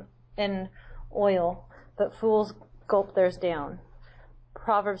food and oil, but fools gulp theirs down."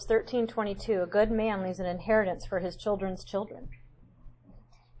 Proverbs 13:22, "A good man leaves an inheritance for his children's children."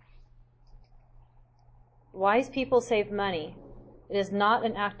 Wise people save money. It is not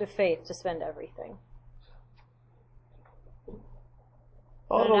an act of faith to spend everything.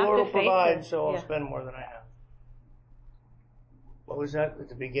 Oh, the An act Lord of will faith provide, is- so I'll yeah. spend more than I have. What was that? At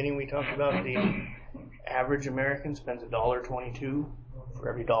the beginning we talked about the average American spends $1.22 for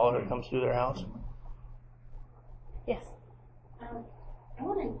every dollar that comes through their house. Yes. I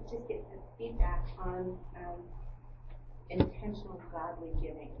want to just get some feedback on intentional godly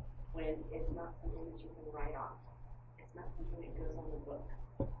giving when it's not something that you can write off. It's not something that goes on the book.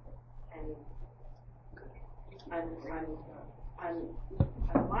 And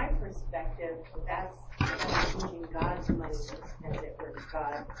on my perspective, that's using God's money to spend it where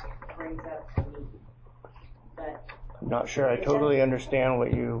God brings up the need. But I'm not sure I totally understand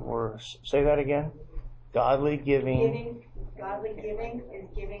what you were. Say that again. Godly giving. Godly giving is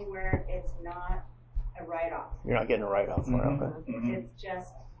giving where it's not a write-off. You're not getting a write-off for it. Okay. It's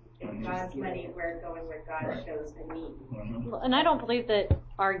just God's money where God shows the need. And I don't believe that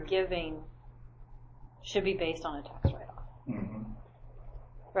our giving should be based on a tax write-off.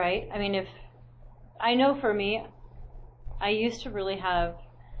 Right? I mean, I know for me, I used to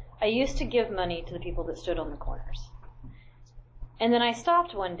give money to the people that stood on the corners. And then I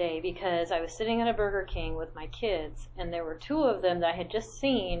stopped one day because I was sitting at a Burger King with my kids, and there were two of them that I had just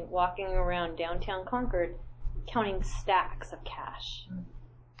seen walking around downtown Concord counting stacks of cash.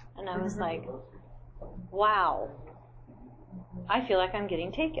 And I was like, wow, I feel like I'm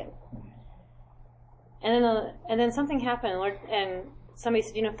getting taken. And then something happened, and somebody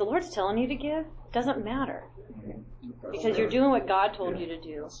said, if the Lord's telling you to give, it doesn't matter. Because you're doing what God told you to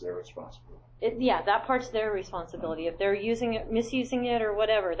do. It's their responsibility. That part's their responsibility. If they're using it, misusing it, or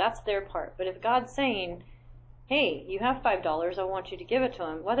whatever, that's their part. But if God's saying, hey, you have $5, I want you to give it to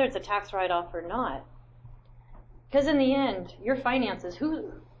him, whether it's a tax write-off or not. Because in the end, your finances,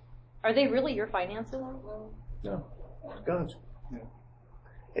 are they really your finances? No, it's God's. Yeah.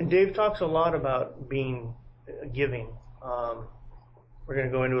 And Dave talks a lot about giving. We're going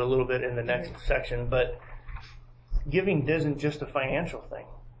to go into it a little bit in the next section, but giving isn't just a financial thing.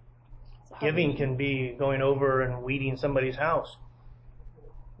 Giving can be going over and weeding somebody's house.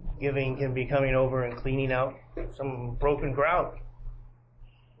 Giving can be coming over and cleaning out some broken grout.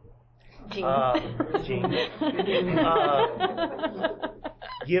 Gene.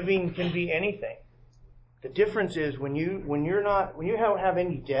 Giving can be anything. The difference is when you don't have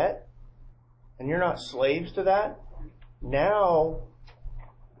any debt and you're not slaves to that, now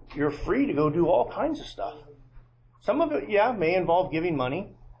you're free to go do all kinds of stuff. Some of it, may involve giving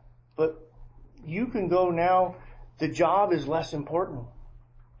money, but you can go now, the job is less important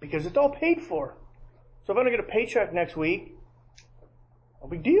because it's all paid for. So if I'm going to get a paycheck next week, no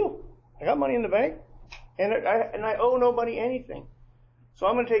big deal. I got money in the bank and I owe nobody anything. So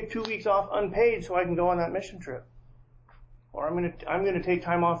I'm going to take 2 weeks off unpaid so I can go on that mission trip. Or I'm going to take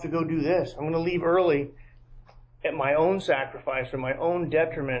time off to go do this. I'm going to leave early at my own sacrifice or my own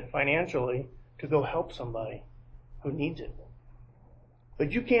detriment financially to go help somebody who needs it.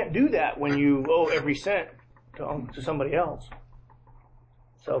 But you can't do that when you owe every cent to somebody else.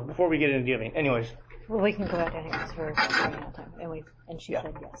 So before we get into giving, anyways. Well, we can go back to him because we're running out of time. And she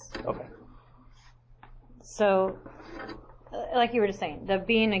said yes. Okay. So, like you were just saying, the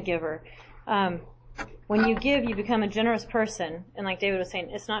being a giver. When When you give, you become a generous person. And like David was saying,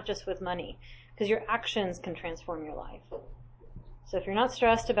 it's not just with money, because your actions can transform your life. So if you're not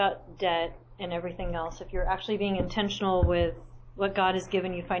stressed about debt and everything else, if you're actually being intentional with what God has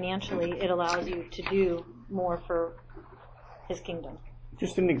given you financially, it allows you to do more for His kingdom.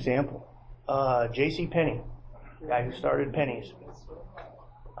 Just an example. J.C. Penney, the guy who started Penny's.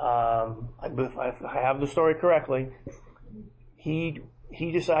 If I have the story correctly, he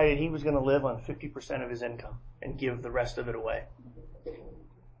decided he was going to live on 50% of his income and give the rest of it away.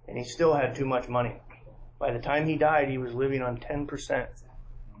 And he still had too much money. By the time he died, he was living on 10%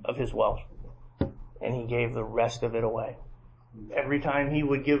 of his wealth. And he gave the rest of it away. Every time he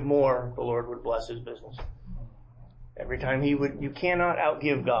would give more, the Lord would bless his business. Every time you cannot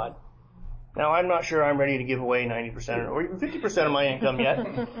outgive God. Now, I'm not sure I'm ready to give away 90% or even 50% of my income yet.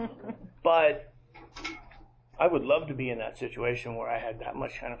 But I would love to be in that situation where I had that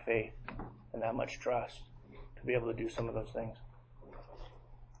much kind of faith and that much trust to be able to do some of those things.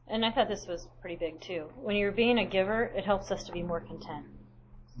 And I thought this was pretty big too. When you're being a giver, it helps us to be more content.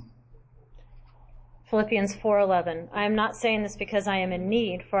 Philippians 4:11. I am not saying this because I am in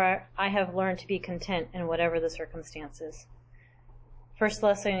need, for I have learned to be content in whatever the circumstances. 1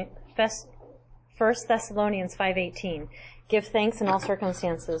 Thessalonians 5:18. Give thanks in all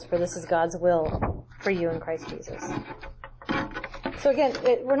circumstances, for this is God's will for you in Christ Jesus. So again,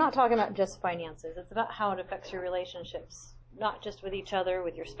 we're not talking about just finances. It's about how it affects your relationships, not just with each other,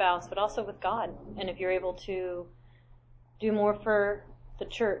 with your spouse, but also with God. And if you're able to do more for the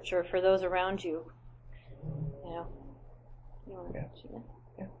church or for those around you, Yeah.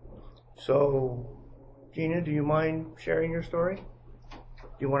 So, Gina, do you mind sharing your story?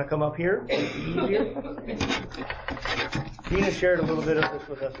 Do you want to come up here? Easier? Gina shared a little bit of this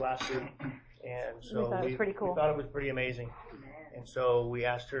with us last week, and so we thought it was pretty cool. We thought it was pretty amazing. And so we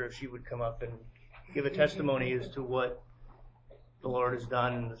asked her if she would come up and give a testimony as to what the Lord has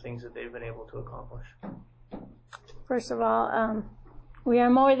done and the things that they've been able to accomplish. First of all, we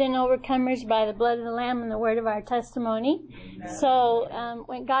are more than overcomers by the blood of the Lamb and the word of our testimony. So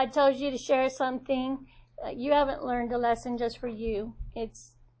when God tells you to share something, you haven't learned a lesson just for you.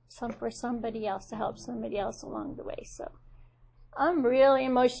 It's for somebody else, to help somebody else along the way. So I'm really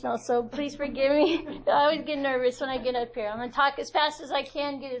emotional, so please forgive me. I always get nervous when I get up here. I'm going to talk as fast as I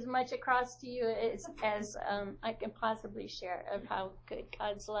can, get as much across to you as I can possibly share of how good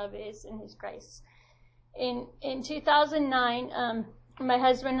God's love is and His grace. In 2009, my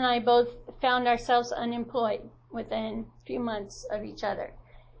husband and I both found ourselves unemployed within a few months of each other.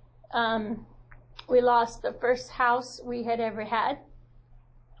 We lost the first house we had ever had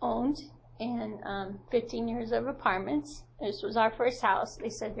owned and 15 years of apartments. This was our first house. They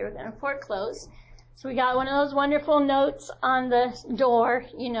said they were going to foreclose. So we got one of those wonderful notes on the door,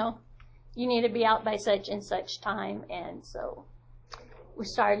 you need to be out by such and such time. And so we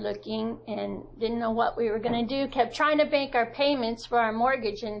started looking and didn't know what we were going to do, kept trying to make our payments for our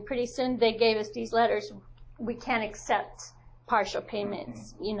mortgage, and pretty soon they gave us these letters, we can't accept partial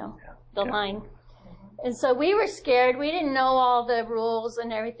payments, the line. And so we were scared. We didn't know all the rules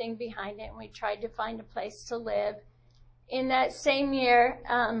and everything behind it, and we tried to find a place to live. In that same year,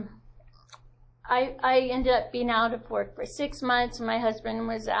 I ended up being out of work for 6 months. My husband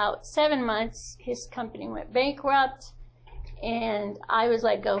was out 7 months. His company went bankrupt. And I was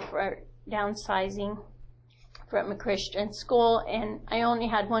let go for downsizing from a Christian school, and I only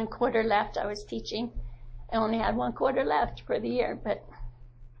had 1 quarter left. I was teaching. I only had 1 quarter left for the year, but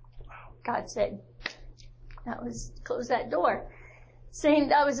God said, close that door.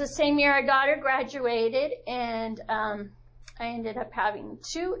 That was the same year our daughter graduated, and I ended up having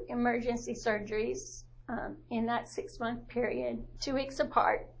 2 emergency surgeries in that 6-month period, 2 weeks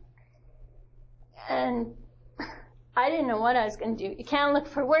apart. And I didn't know what I was going to do. You can't look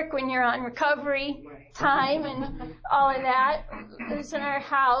for work when you're on recovery time and all of that. Losing our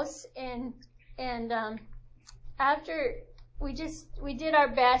house, and after we did our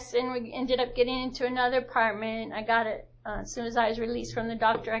best, and we ended up getting into another apartment. I got it as soon as I was released from the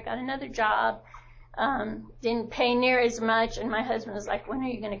doctor. I got another job. Didn't pay near as much, and my husband was like, "When are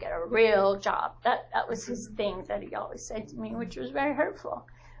you going to get a real job?" That was his thing that he always said to me, which was very hurtful.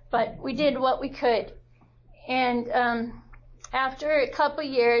 But we did what we could. And after a couple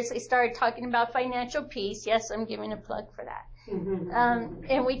years, they started talking about financial peace. Yes, I'm giving a plug for that.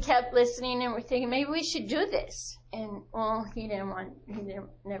 And we kept listening, and we're thinking, maybe we should do this. And, well, he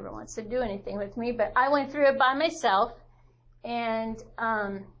never wants to do anything with me. But I went through it by myself, and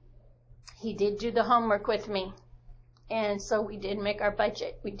he did do the homework with me. And so we did make our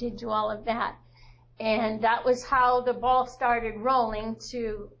budget. We did do all of that. And that was how the ball started rolling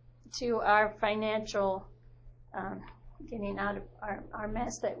to to our financial, getting out of our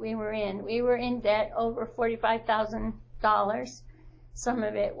mess that we were in. We were in debt over $45,000. Some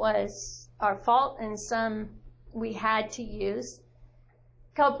of it was our fault and some we had to use.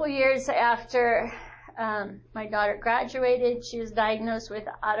 A couple years after my daughter graduated, she was diagnosed with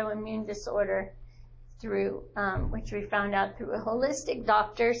autoimmune disorder through, which we found out through a holistic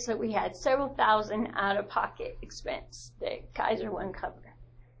doctor. So we had several thousand out-of-pocket expense that Kaiser wouldn't cover.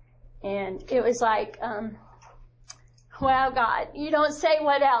 And it was like, wow, God, you don't say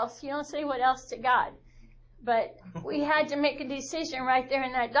what else. You don't say what else to God. But we had to make a decision right there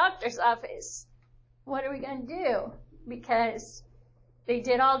in that doctor's office. What are we going to do? Because they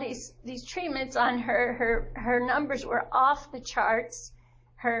did all these treatments on her. Her numbers were off the charts.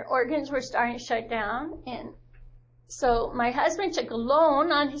 Her organs were starting to shut down. And so my husband took a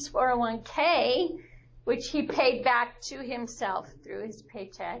loan on his 401k, which he paid back to himself through his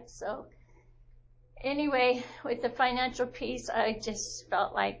paycheck. So anyway, with the financial piece, I just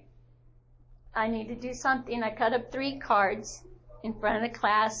felt like I need to do something. I cut up 3 cards in front of the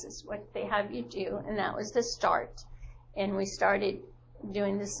class, is what they have you do, and that was the start. And we started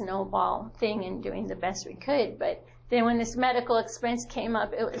doing the snowball thing and doing the best we could. But then when this medical expense came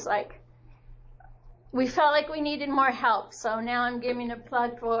up, it was like, we felt like we needed more help. So now I'm giving a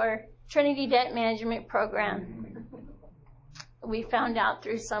plug for Trinity Debt Management Program. We found out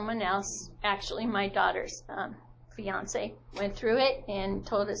through someone else, actually my daughter's fiance went through it and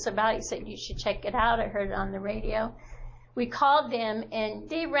told us about it. He said, you should check it out. I heard it on the radio. We called them, and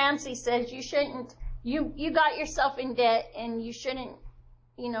Dave Ramsey says you shouldn't, you got yourself in debt, and you shouldn't,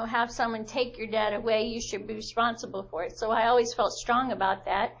 have someone take your debt away. You should be responsible for it. So I always felt strong about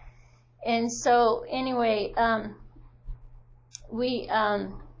that. And so anyway, we,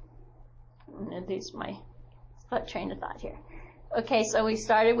 lose my train of thought here. Okay, so we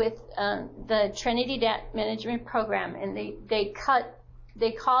started with the Trinity Debt Management Program, and they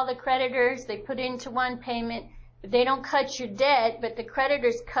call the creditors, they put into one payment, but they don't cut your debt, but the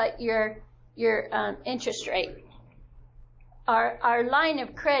creditors cut your interest rate. Our line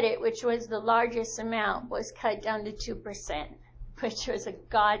of credit, which was the largest amount, was cut down to 2%, which was a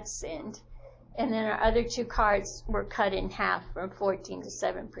godsend. And then our other 2 cards were cut in half from 14 to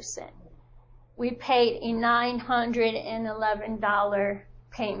 7%. We paid a $911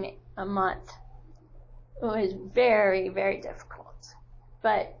 payment a month. It was very, very difficult.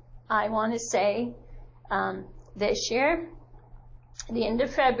 But I want to say, this year, at the end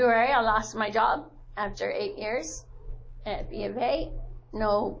of February, I lost my job after 8 years at B of A.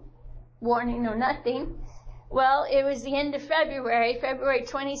 No warning, no nothing. Well, it was the end of February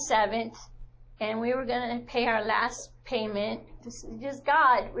 27th, and we were going to pay our last payment. This is just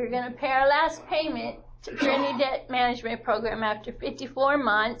God. We were going to pay our last payment to Trinity Debt Management Program after 54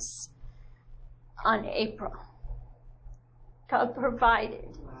 months on April. God provided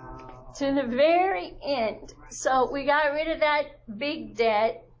to the very end. So we got rid of that big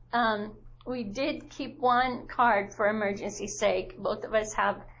debt. We did keep 1 card for emergency sake. Both of us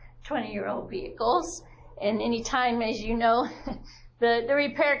have 20-year-old vehicles. And anytime, as you know, the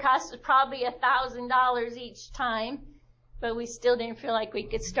repair cost was probably $1,000 each time. But we still didn't feel like we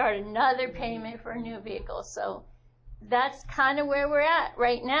could start another payment for a new vehicle. So that's kind of where we're at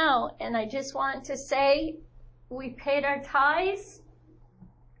right now. And I just want to say we paid our tithes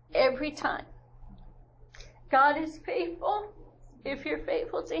every time. God is faithful if you're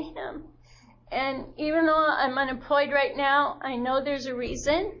faithful to Him. And even though I'm unemployed right now, I know there's a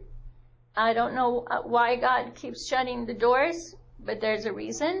reason. I don't know why God keeps shutting the doors, but there's a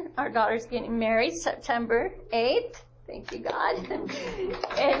reason. Our daughter's getting married September 8th. Thank you, God.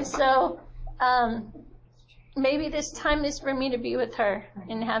 And so maybe this time is for me to be with her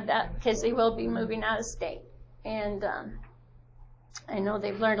and have that, because they will be moving out of state. And I know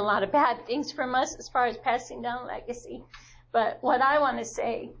they've learned a lot of bad things from us as far as passing down legacy. But what I want to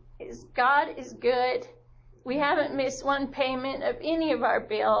say is God is good. We haven't missed 1 payment of any of our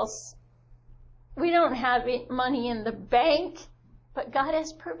bills. We don't have money in the bank, but God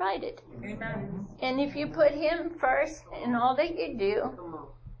has provided. Amen. And if you put Him first in all that you do,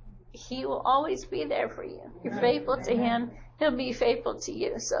 He will always be there for you. You're faithful to Him, He'll be faithful to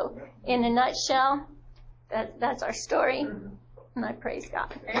you. So in a nutshell, that's our story. And I praise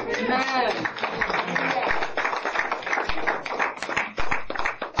God. Amen.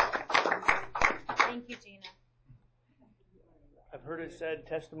 Thank you, Gina. I've heard it said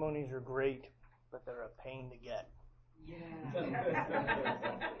testimonies are great, but they're a pain to get.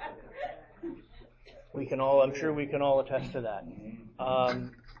 I'm sure we can all attest to that.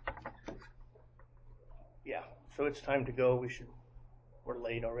 Yeah, so it's time to go. We should we're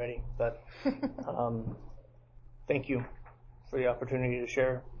late already, but thank you for the opportunity to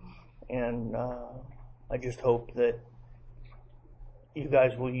share. And I just hope that you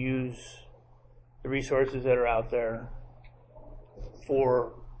guys will use the resources that are out there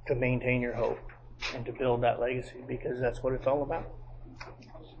to maintain your hope and to build that legacy, because that's what it's all about.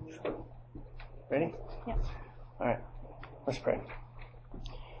 Ready? Yeah. All right. Let's pray.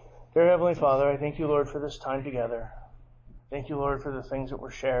 Dear Heavenly Father, I thank you, Lord, for this time together. Thank you, Lord, for the things that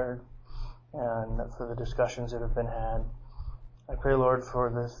were shared and for the discussions that have been had. I pray, Lord, for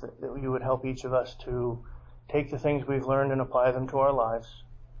this, that you would help each of us to take the things we've learned and apply them to our lives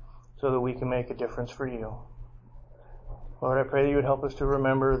so that we can make a difference for you. Lord, I pray that you would help us to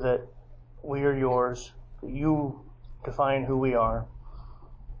remember that we are yours, that you define who we are,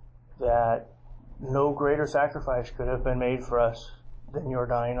 that no greater sacrifice could have been made for us than your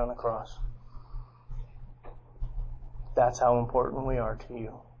dying on the cross. That's how important we are to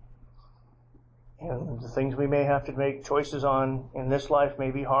you. And the things we may have to make choices on in this life may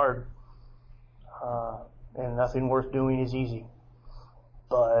be hard, and nothing worth doing is easy.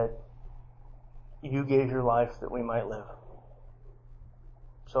 But you gave your life that we might live.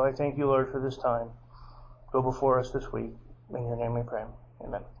 So I thank you, Lord, for this time. Go before us this week. In your name we pray.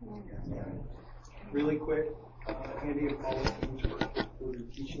 Amen. Really quick, Andy and Paul will be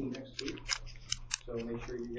teaching next week, so make sure you